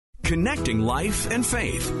Connecting life and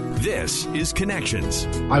faith. This is Connections.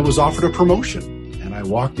 I was offered a promotion, and I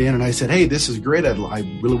walked in and I said, hey, this is great. I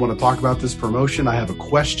really want to talk about this promotion. I have a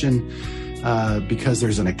question because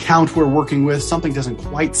there's an account we're working with. Something doesn't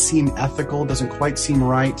quite seem ethical, doesn't quite seem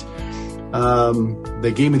right.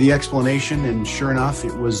 They gave me the explanation, and sure enough,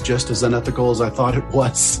 it was just as unethical as I thought it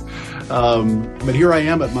was. But here I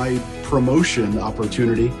am at my promotion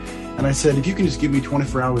opportunity. And I said, if you can just give me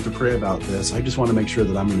 24 hours to pray about this, I just want to make sure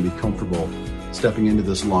that I'm going to be comfortable stepping into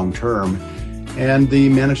this long term. And the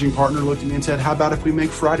managing partner looked at me and said, how about if we make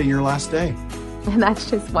Friday your last day? And that's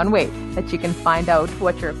just one way that you can find out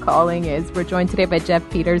what your calling is. We're joined today by Jeff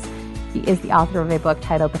Peters. He is the author of a book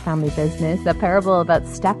titled The Family Business, a parable about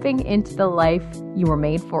stepping into the life you were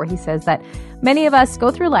made for. He says that many of us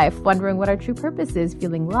go through life wondering what our true purpose is,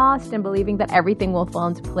 feeling lost and believing that everything will fall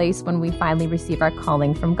into place when we finally receive our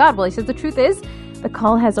calling from God. Well, he says the truth is the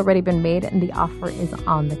call has already been made and the offer is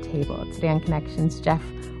on the table. Today on Connections, Jeff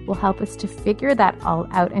will help us to figure that all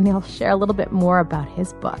out, and he'll share a little bit more about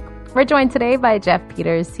his book. We're joined today by Jeff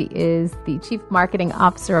Peters. He is the Chief Marketing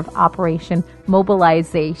Officer of Operation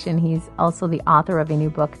Mobilization. He's also the author of a new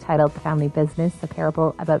book titled The Family Business, a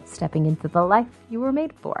parable about stepping into the life you were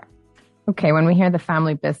made for. Okay, when we hear the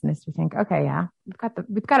family business, we think, okay, yeah,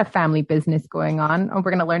 we've got a family business going on, and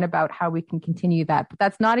we're going to learn about how we can continue that. But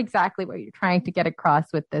that's not exactly what you're trying to get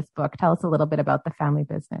across with this book. Tell us a little bit about the family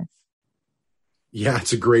business. Yeah,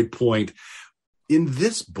 it's a great point. In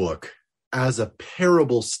this book, as a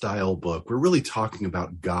parable style book, we're really talking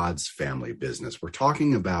about God's family business. We're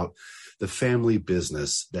talking about the family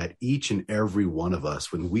business that each and every one of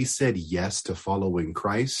us, when we said yes to following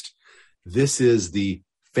Christ, this is the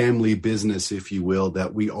family business, if you will,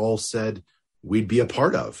 that we all said we'd be a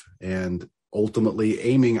part of, and ultimately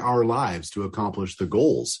aiming our lives to accomplish the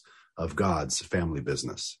goals of God's family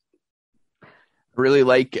business. Really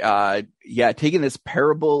like, taking this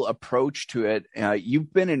parable approach to it.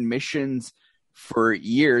 You've been in missions for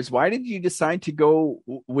years. Why did you decide to go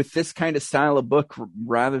with this kind of style of book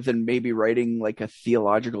rather than maybe writing like a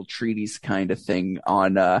theological treatise kind of thing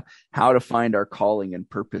on how to find our calling and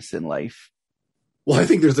purpose in life? Well, I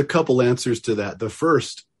think there's a couple answers to that. The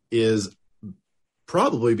first is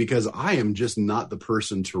probably because I am just not the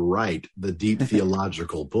person to write the deep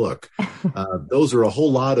theological book. Those are a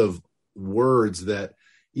whole lot of words that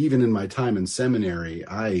even in my time in seminary,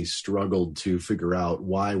 I struggled to figure out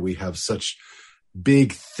why we have such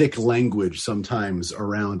big, thick language sometimes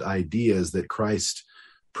around ideas that Christ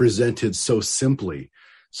presented so simply.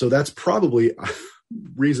 So that's probably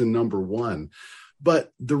reason number one.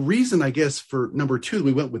 But the reason, I guess, for number two,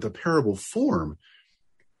 we went with a parable form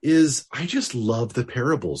is I just love the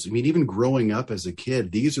parables. I mean, even growing up as a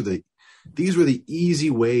kid, these were the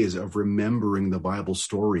easy ways of remembering the Bible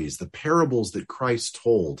stories. The parables that Christ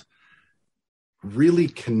told really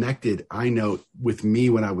connected, I know, with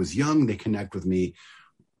me when I was young. They connect with me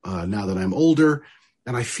now that I'm older.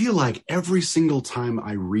 And I feel like every single time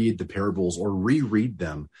I read the parables or reread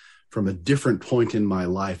them from a different point in my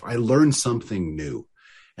life, I learn something new.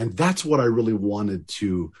 And that's what I really wanted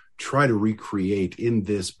to try to recreate in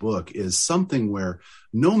this book, is something where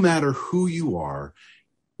no matter who you are,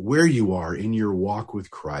 where you are in your walk with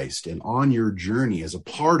Christ and on your journey as a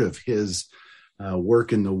part of his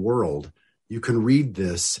work in the world, you can read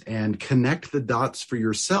this and connect the dots for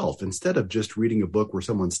yourself instead of just reading a book where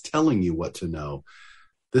someone's telling you what to know.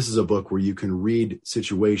 This is a book where you can read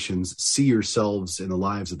situations, see yourselves in the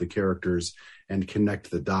lives of the characters, and connect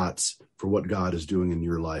the dots for what God is doing in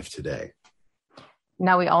your life today.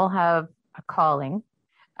 Now, we all have a calling.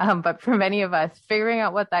 But for many of us, figuring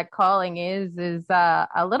out what that calling is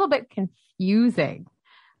a little bit confusing.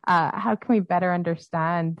 How can we better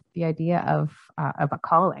understand the idea of a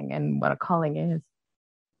calling and what a calling is?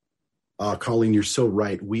 Colleen, you're so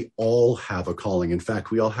right. We all have a calling. In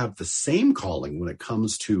fact, we all have the same calling when it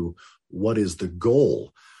comes to what is the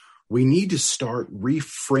goal. We need to start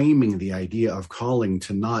reframing the idea of calling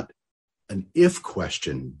to not an if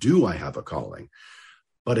question, do I have a calling?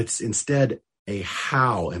 But it's instead a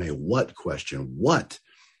how and a what question. What?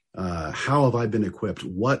 How have I been equipped?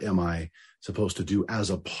 What am I supposed to do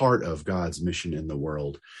as a part of God's mission in the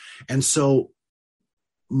world? And so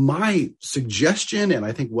my suggestion, and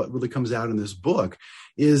I think what really comes out in this book,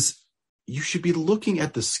 is you should be looking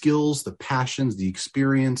at the skills, the passions, the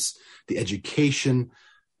experience, the education,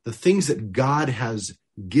 the things that God has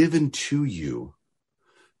given to you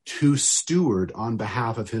to steward on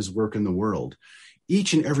behalf of his work in the world.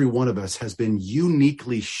 Each and every one of us has been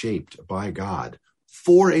uniquely shaped by God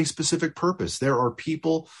for a specific purpose. There are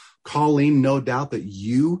people, Colleen, no doubt that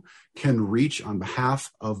you can reach on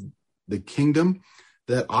behalf of the kingdom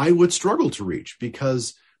that I would struggle to reach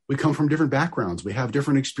because we come from different backgrounds. We have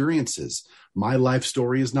different experiences. My life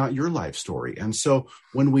story is not your life story. And so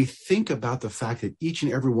when we think about the fact that each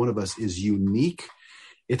and every one of us is unique,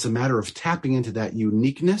 it's a matter of tapping into that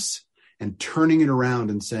uniqueness and turning it around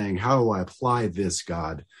and saying, how do I apply this,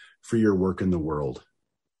 God, for your work in the world?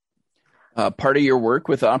 Part of your work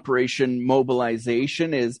with Operation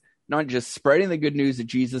Mobilization is not just spreading the good news of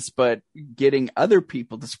Jesus, but getting other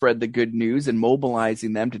people to spread the good news and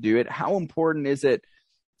mobilizing them to do it. How important is it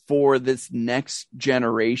for this next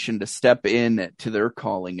generation to step in to their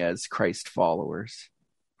calling as Christ followers?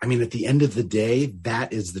 I mean, at the end of the day,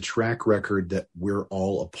 that is the track record that we're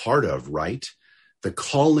all a part of, right? The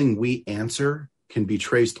calling we answer can be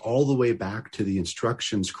traced all the way back to the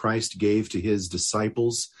instructions Christ gave to his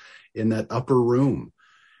disciples in that upper room.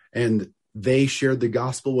 And they shared the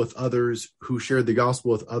gospel with others who shared the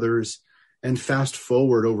gospel with others. And fast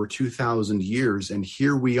forward over 2,000 years, and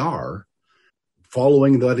here we are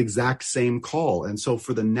following that exact same call. And so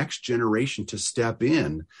for the next generation to step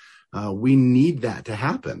in, we need that to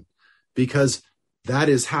happen, because that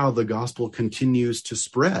is how the gospel continues to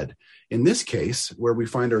spread. In this case, where we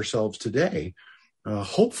find ourselves today,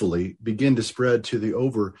 hopefully begin to spread to the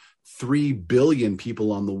over 3 billion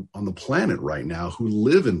people on the planet right now who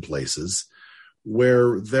live in places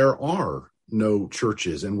where there are no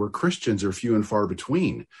churches and where Christians are few and far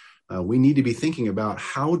between. We need to be thinking about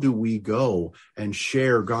how do we go and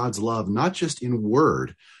share God's love, not just in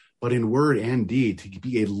word, but in word and deed, to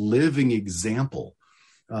be a living example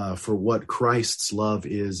for what Christ's love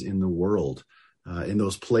is in the world, in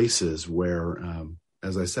those places where,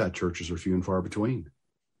 as I said, churches are few and far between.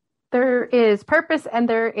 There is purpose and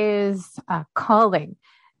there is calling.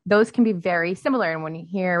 Those can be very similar. And when you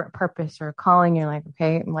hear purpose or calling, you're like,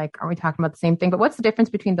 okay, are we talking about the same thing? But what's the difference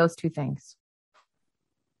between those two things?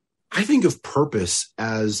 I think of purpose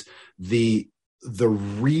as the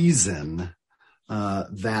reason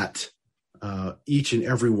that each and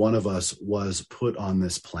every one of us was put on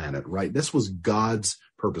this planet, right? This was God's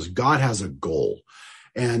purpose. God has a goal.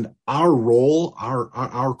 And our role,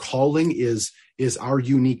 our calling is our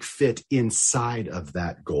unique fit inside of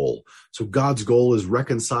that goal. So God's goal is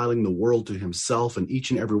reconciling the world to himself, and each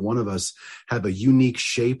and every one of us have a unique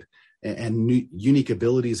shape and unique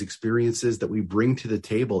abilities, experiences that we bring to the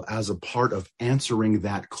table as a part of answering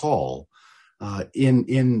that call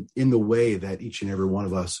in the way that each and every one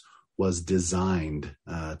of us was designed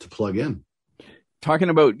to plug in. Talking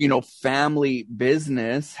about, family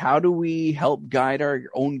business, how do we help guide our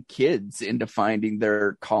own kids into finding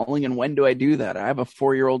their calling? And when do I do that? I have a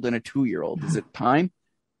 4-year-old and a 2-year-old. Is it time?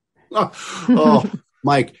 Oh,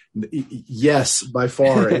 Mike, yes, by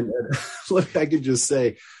far. And look, I could just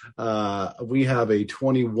say we have a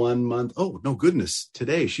 21-month. Oh, no, goodness.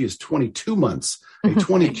 Today she is 22 months, a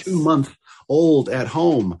 22-month old at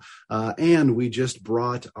home. And we just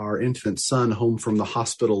brought our infant son home from the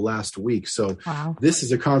hospital last week. So wow. This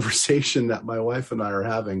is a conversation that my wife and I are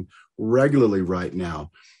having regularly right now.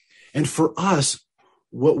 And for us,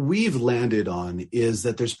 what we've landed on is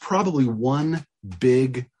that there's probably one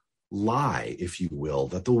big lie, if you will,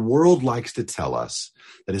 that the world likes to tell us,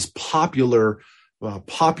 that is popular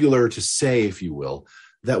to say, if you will,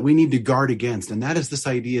 that we need to guard against. And that is this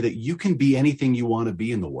idea that you can be anything you want to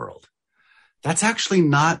be in the world. That's actually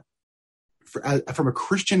not, from a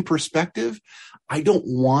Christian perspective, I don't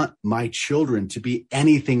want my children to be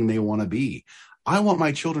anything they want to be. I want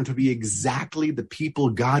my children to be exactly the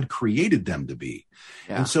people God created them to be.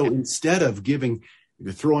 Yeah. And so instead of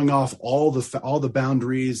throwing off all the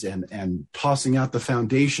boundaries and tossing out the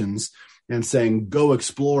foundations and saying, go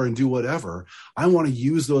explore and do whatever, I want to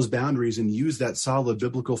use those boundaries and use that solid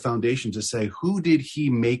biblical foundation to say, who did he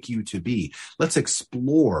make you to be? Let's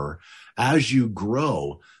explore as you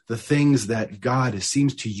grow the things that God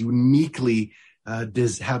seems to uniquely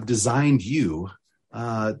have designed you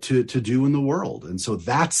to do in the world. And so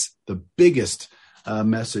that's the biggest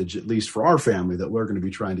message, at least for our family, that we're going to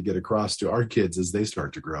be trying to get across to our kids as they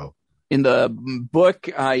start to grow. In the book,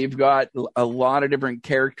 you've got a lot of different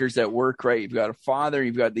characters at work, right? You've got a father,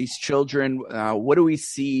 you've got these children. What do we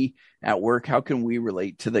see at work? How can we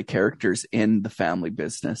relate to the characters in the family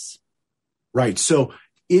business? Right. So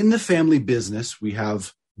in the family business, we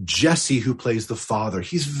have Jesse, who plays the father.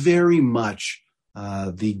 He's very much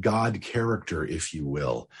the God character, if you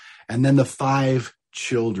will. And then the 5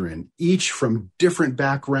 children, each from different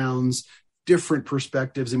backgrounds, different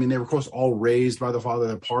perspectives. I mean, they were, of course, all raised by the father.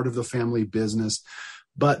 They're part of the family business,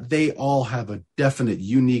 but they all have a definite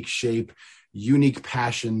unique shape, unique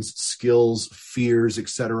passions, skills, fears,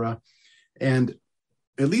 etc. And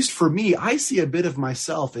at least for me, I see a bit of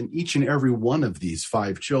myself in each and every one of these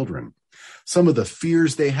 5 children. Some of the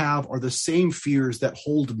fears they have are the same fears that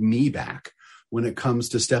hold me back when it comes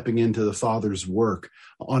to stepping into the Father's work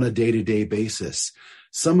on a day-to-day basis.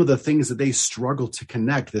 Some of the things that they struggle to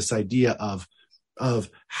connect, this idea of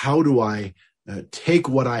how do I take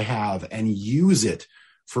what I have and use it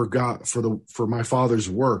for God, for my Father's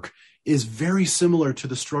work, is very similar to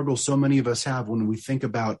the struggle so many of us have when we think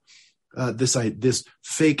about this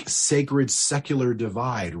fake sacred secular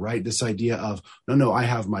divide, right? This idea of, no, I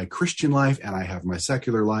have my Christian life and I have my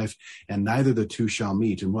secular life, and neither the two shall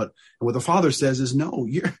meet. And what the Father says is, no,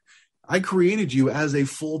 I created you as a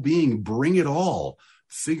full being. Bring it all.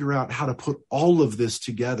 Figure out how to put all of this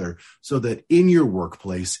together so that in your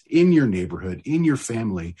workplace, in your neighborhood, in your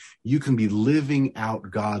family, you can be living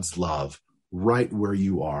out God's love right where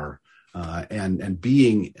you are, and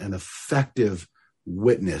being an effective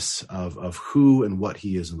witness of who and what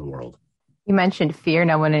he is in the world. You mentioned fear.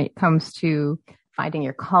 Now, when it comes to finding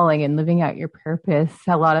your calling and living out your purpose,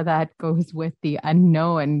 a lot of that goes with the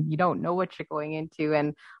unknown. You don't know what you're going into, and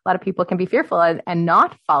a lot of people can be fearful and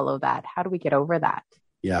not follow that. How do we get over that?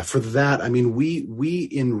 Yeah, for that, I mean, we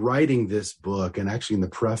in writing this book, and actually in the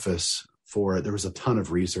preface for it, there was a ton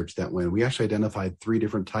of research that we actually identified 3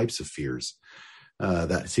 different types of fears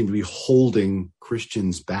that seem to be holding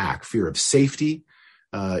Christians back. Fear of safety,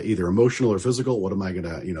 either emotional or physical. What am I going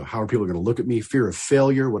to, how are people going to look at me? Fear of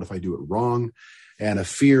failure. What if I do it wrong? And a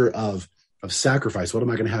fear of sacrifice. What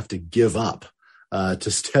am I going to have to give up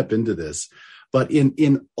to step into this? But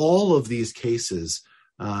in all of these cases,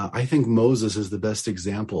 I think Moses is the best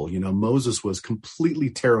example. Moses was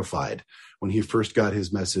completely terrified when he first got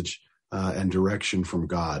his message and direction from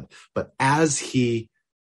God. But as he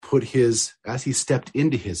stepped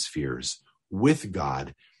into his fears with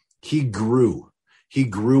God, he grew. He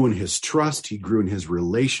grew in his trust. He grew in his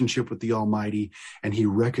relationship with the Almighty, and he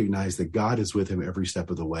recognized that God is with him every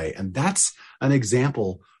step of the way. And that's an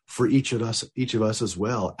example for each of us as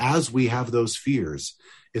well. As we have those fears,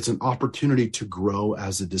 it's an opportunity to grow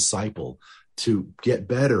as a disciple, to get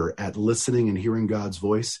better at listening and hearing God's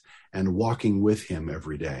voice and walking with him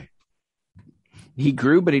every day. He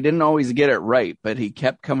grew, but he didn't always get it right, but he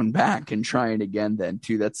kept coming back and trying again then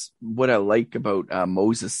too. That's what I like about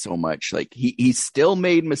Moses so much. Like he still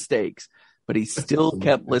made mistakes, but he still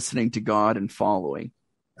kept listening to God and following.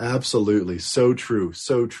 Absolutely. So true.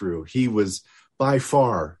 So true. He was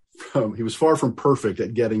far from perfect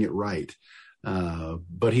at getting it right.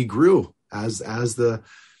 But he grew as the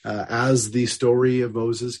story of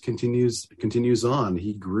Moses continues on.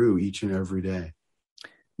 He grew each and every day.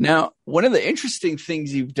 Now, one of the interesting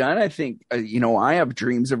things you've done, I think, I have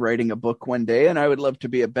dreams of writing a book one day, and I would love to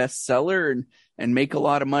be a bestseller and make a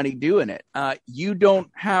lot of money doing it. You don't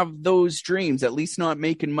have those dreams, at least not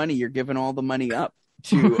making money. You're giving all the money up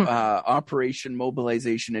to Operation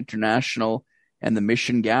Mobilization International and the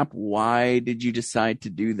Mission Gap. Why did you decide to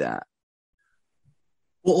do that?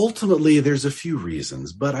 Well, ultimately, there's a few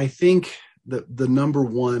reasons, but I think the number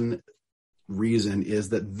one reason is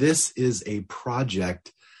that this is a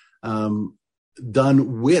project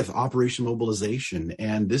done with Operation Mobilization,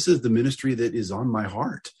 and this is the ministry that is on my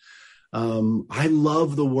heart. I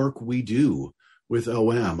love the work we do with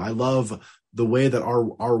OM. I love the way that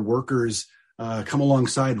our workers come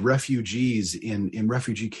alongside refugees in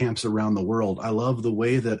refugee camps around the world. I love the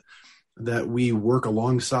way that we work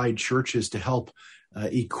alongside churches to help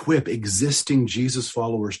equip existing Jesus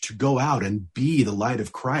followers to go out and be the light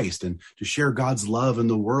of Christ and to share God's love in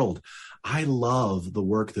the world. I love the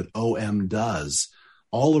work that OM does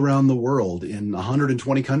all around the world in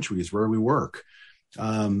 120 countries where we work.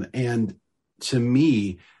 And to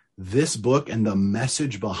me, this book and the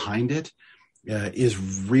message behind it is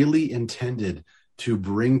really intended to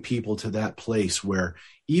bring people to that place where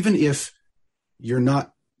even if you're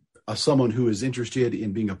not someone who is interested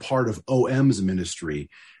in being a part of OM's ministry,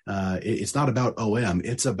 it's not about OM.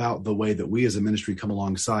 It's about the way that we as a ministry come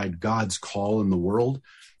alongside God's call in the world.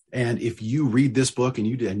 And if you read this book and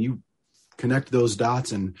you connect those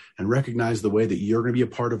dots and recognize the way that you're going to be a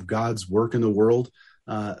part of God's work in the world,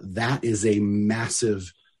 that is a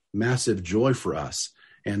massive, massive joy for us.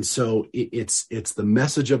 And so it's the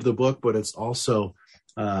message of the book, but it's also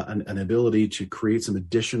an ability to create some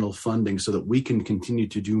additional funding so that we can continue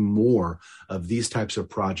to do more of these types of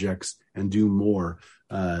projects and do more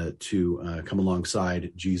to come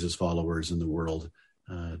alongside Jesus followers in the world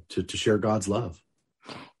to share God's love.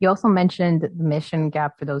 You also mentioned the Mission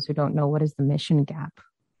Gap. For those who don't know, what is the Mission Gap?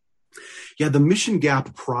 Yeah, the Mission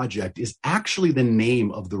Gap Project is actually the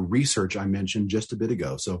name of the research I mentioned just a bit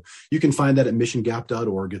ago. So you can find that at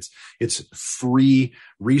missiongap.org. It's free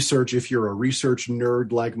research if you're a research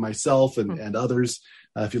nerd like myself and others,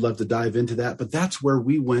 if you'd love to dive into that. But that's where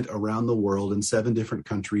we went around the world in 7 different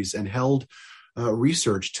countries and held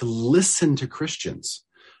research to listen to Christians,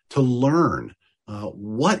 to learn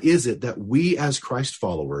what is it that we as Christ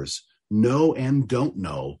followers know and don't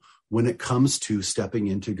know when it comes to stepping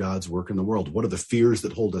into God's work in the world. What are the fears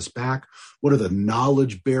that hold us back? What are the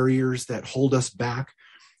knowledge barriers that hold us back?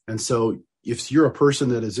 And so if you're a person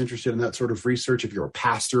that is interested in that sort of research, if you're a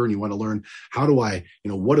pastor and you want to learn, how do I,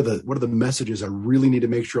 what are the messages I really need to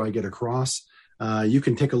make sure I get across? You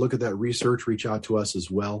can take a look at that research, reach out to us as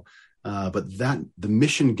well. But the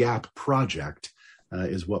Mission Gap Project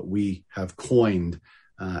is what we have coined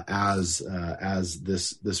as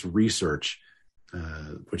this research,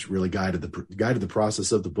 which really guided the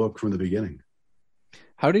process of the book from the beginning.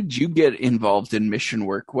 How did you get involved in mission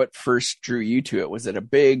work? What first drew you to it? Was it a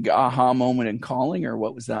big aha moment and calling, or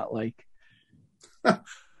what was that like? Well,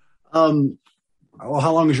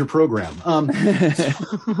 how long is your program?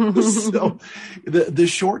 So the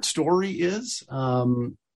short story is,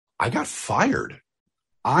 I got fired.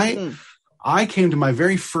 I came to my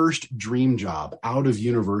very first dream job out of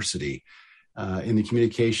university in the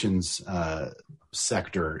communications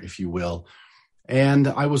sector, if you will. And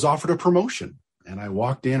I was offered a promotion. And I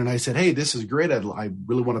walked in and I said, hey, this is great. I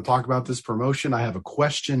really want to talk about this promotion. I have a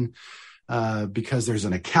question because there's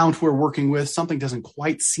an account we're working with. Something doesn't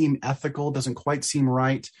quite seem ethical, doesn't quite seem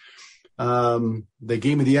right. They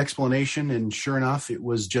gave me the explanation, and sure enough, it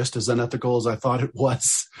was just as unethical as I thought it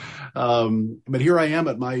was. But here I am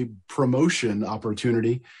at my promotion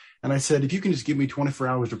opportunity. And I said, if you can just give me 24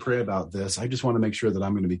 hours to pray about this, I just want to make sure that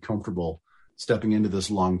I'm going to be comfortable stepping into this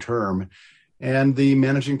long term. And the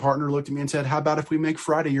managing partner looked at me and said, how about if we make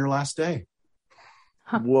Friday your last day?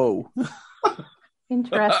 Whoa.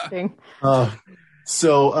 Interesting.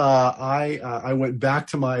 So I went back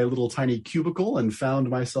to my little tiny cubicle and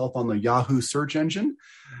found myself on the Yahoo search engine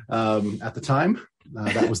at the time.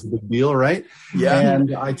 That was the big deal, right? Yeah.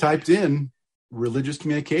 And I typed in religious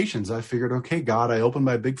communications. I figured, okay, God, I opened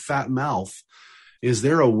my big fat mouth. Is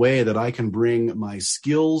there a way that I can bring my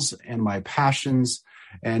skills and my passions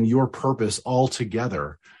and your purpose all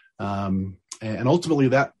together? And ultimately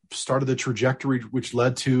that started the trajectory which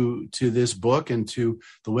led to this book and to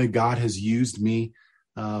the way God has used me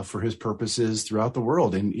for his purposes throughout the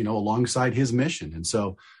world and, alongside his mission. And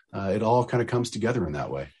so it all kind of comes together in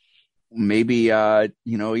that way. Maybe,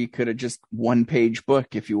 you could have just one-page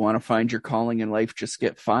book. If you want to find your calling in life, just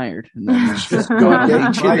get fired. And then just go and get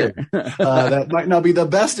each other. That might not be the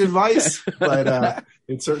best advice, but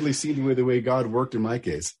it certainly seemed to be the way God worked in my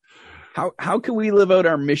case. How can we live out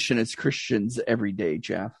our mission as Christians every day,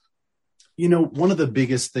 Jeff? One of the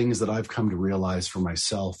biggest things that I've come to realize for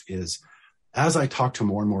myself is as I talk to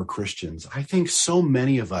more and more Christians, I think so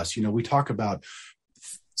many of us, we talk about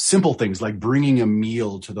simple things like bringing a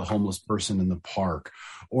meal to the homeless person in the park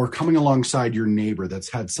or coming alongside your neighbor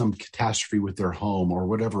that's had some catastrophe with their home or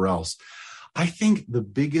whatever else. I think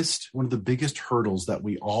one of the biggest hurdles that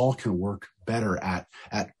we all can work better at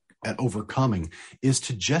overcoming is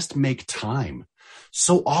to just make time.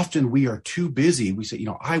 So often we are too busy. We say,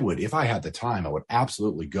 if I had the time, I would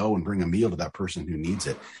absolutely go and bring a meal to that person who needs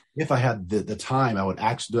it. If I had the time, I would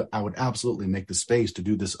absolutely make the space to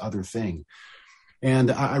do this other thing.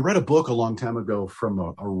 And I read a book a long time ago from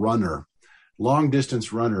a runner, long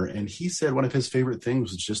distance runner. And he said one of his favorite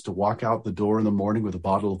things was just to walk out the door in the morning with a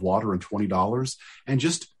bottle of water and $20 and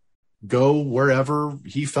just go wherever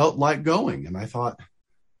he felt like going. And I thought,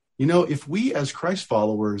 if we as Christ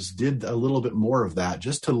followers did a little bit more of that,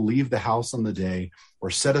 just to leave the house on the day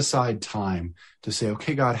or set aside time to say,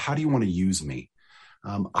 okay, God, how do you want to use me?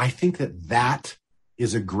 I think that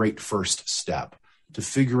is a great first step to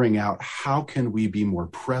figuring out how can we be more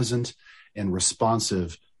present and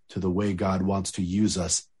responsive to the way God wants to use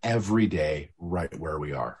us every day, right where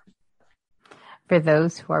we are. For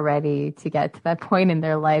those who are ready to get to that point in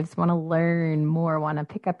their lives, want to learn more, want to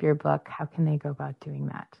pick up your book, how can they go about doing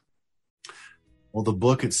that? Well, the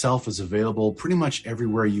book itself is available pretty much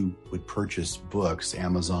everywhere you would purchase books,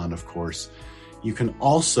 Amazon, of course. You can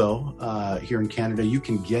also, here in Canada, you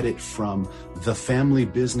can get it from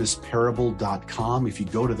thefamilybusinessparable.com. If you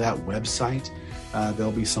go to that website,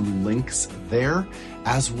 there'll be some links there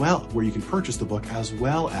as well, where you can purchase the book, as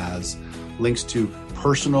well as links to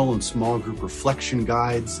personal and small group reflection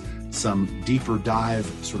guides, some deeper dive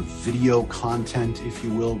sort of video content, if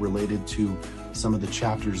you will, related to some of the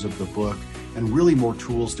chapters of the book, and really more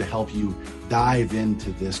tools to help you dive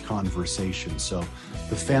into this conversation. So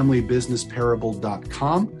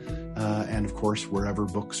thefamilybusinessparable.com, and of course, wherever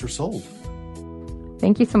books are sold.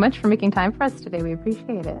 Thank you so much for making time for us today. We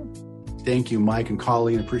appreciate it. Thank you, Mike and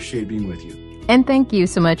Colleen. Appreciate being with you. And thank you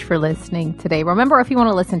so much for listening today. Remember, if you want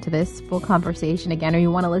to listen to this full conversation again, or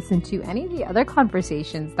you want to listen to any of the other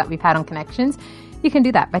conversations that we've had on Connections, you can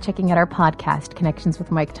do that by checking out our podcast, Connections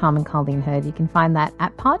with Mike, Tom, and Colleen Hood. You can find that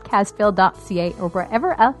at podcastville.ca or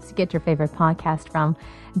wherever else you get your favorite podcast from.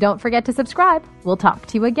 Don't forget to subscribe. We'll talk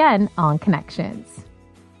to you again on Connections.